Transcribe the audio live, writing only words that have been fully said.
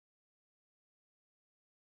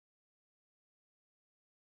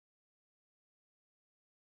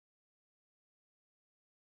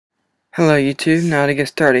Hello YouTube, now to get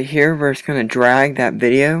started here, we're just going to drag that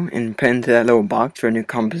video and put into that little box for a new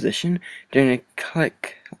composition. You're going to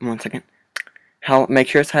click, make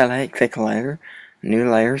sure it's highlighted, click layer,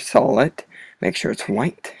 new layer, solid, make sure it's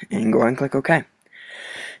white, and go ahead and click OK.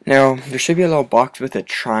 Now, there should be a little box with a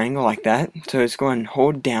triangle like that, so just go ahead and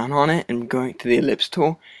hold down on it and go to the ellipse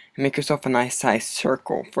tool and make yourself a nice size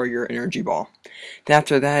circle for your energy ball. Then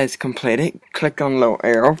after that is completed, click on the little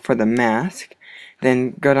arrow for the mask,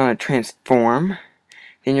 then go down to transform.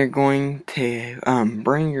 Then you're going to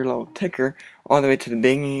bring your little ticker all the way to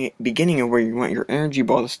the beginning of where you want your energy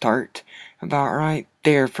ball to start, about right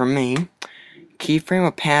there for me. Keyframe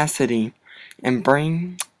opacity and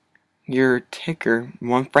bring your ticker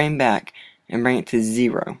one frame back and bring it to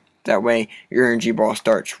 0. That way your energy ball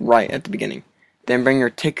starts right at the beginning. Then bring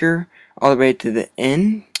your ticker all the way to the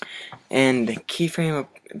end and the keyframe,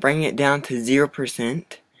 bring it down to 0%.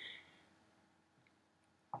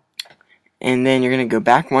 And then you're going to go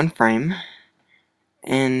back one frame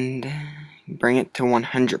and bring it to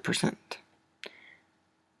 100%.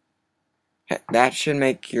 Okay, that should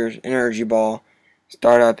make your energy ball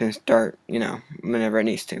start up and start, whenever it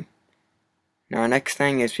needs to. Now our next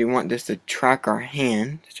thing is we want this to track our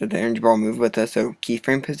hand, so the energy ball move with us, so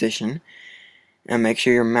keyframe position, and make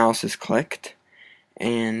sure your mouse is clicked,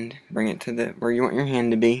 and bring it to where you want your hand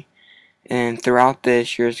to be. And throughout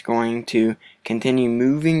this, you're just going to continue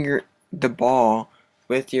moving the ball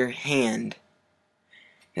with your hand.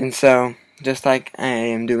 And so, just like I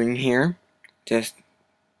am doing here, just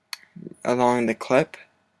along the clip,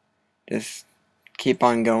 just keep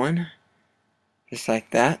on going, just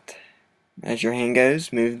like that. As your hand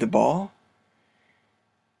goes, move the ball.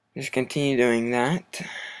 Just continue doing that.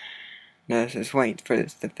 Now just wait for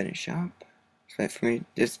this to finish up. Just wait for me,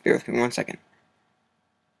 just bear with me 1 second.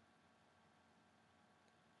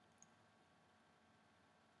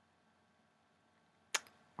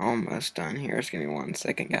 Almost done here. Just give me 1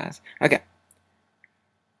 second, guys. Okay.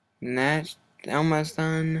 And that's almost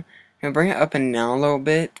done. Now bring it up and down a little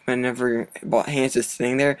bit whenever your hand is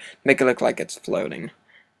sitting there. Make it look like it's floating.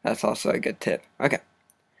 That's also a good tip. Okay.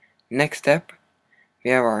 Next step, we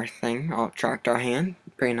have our thing. I'll track our hand.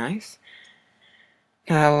 Pretty nice.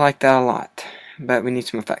 I like that a lot. But we need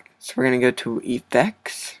some effects. So we're going to go to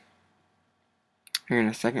effects. Here in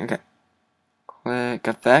a second. Okay. Click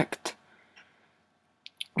effect.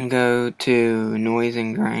 Go to noise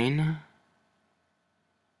and grain.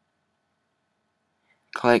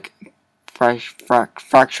 Click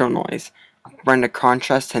fractional noise. Bring the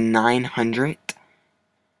contrast to 900.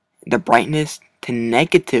 The brightness to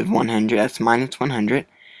negative 100. That's minus 100.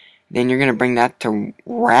 Then you're going to bring that to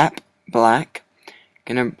wrap black.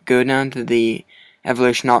 Going to go down to the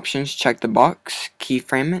evolution options. Check the box.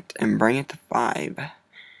 Keyframe it. And bring it to 5.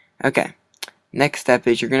 Okay. Next step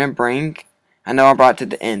is you're going to bring... I know I brought it to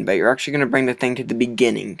the end, but you're actually going to bring the thing to the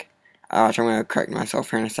beginning. I'm going to correct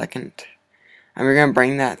myself here in a second. And we're going to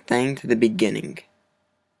bring that thing to the beginning.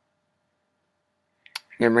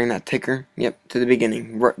 You're going to bring that ticker, to the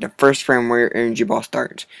beginning. The first frame where your energy ball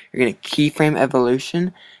starts. You're going to keyframe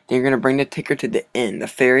evolution. Then you're going to bring the ticker to the end, the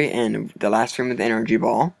very end, the last frame of the energy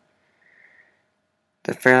ball.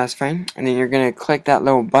 The very last frame. And then you're going to click that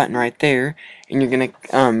little button right there. And you're going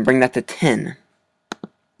to bring that to 10.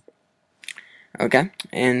 Okay,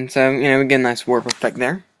 and so, we get a nice warp effect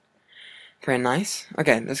there. Pretty nice.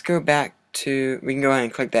 Okay, let's go back to, we can go ahead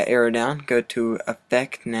and click that arrow down, go to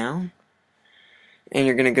Effect now, and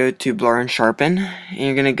you're going to go to Blur and Sharpen, and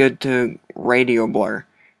you're going to go to Radial Blur.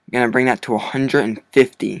 You're going to bring that to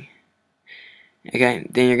 150. Okay,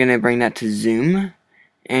 then you're going to bring that to Zoom,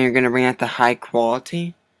 and you're going to bring that to High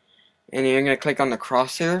Quality, and then you're going to click on the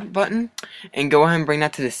crosshair button, and go ahead and bring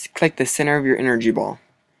that to click the center of your energy ball.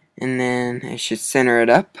 And then it should center it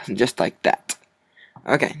up just like that.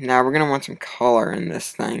 Okay, now we're going to want some color in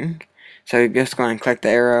this thing. So just go ahead and click the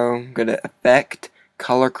arrow, go to Effect,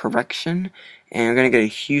 Color Correction, and we're going to go to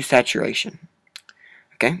Hue Saturation.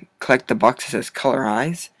 Okay, click the box that says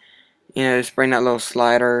Colorize. Just bring that little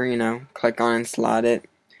slider, click on and slide it.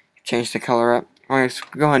 Change the color up. I'm going to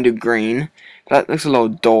go ahead and do green. But that looks a little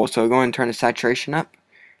dull, so go ahead and turn the saturation up.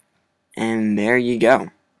 And there you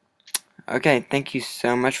go. Okay, thank you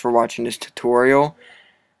so much for watching this tutorial.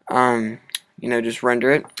 Just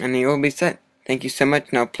render it, and then you'll be set. Thank you so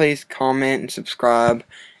much. Now, please comment and subscribe.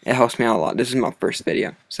 It helps me out a lot. This is my first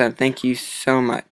video. So, thank you so much.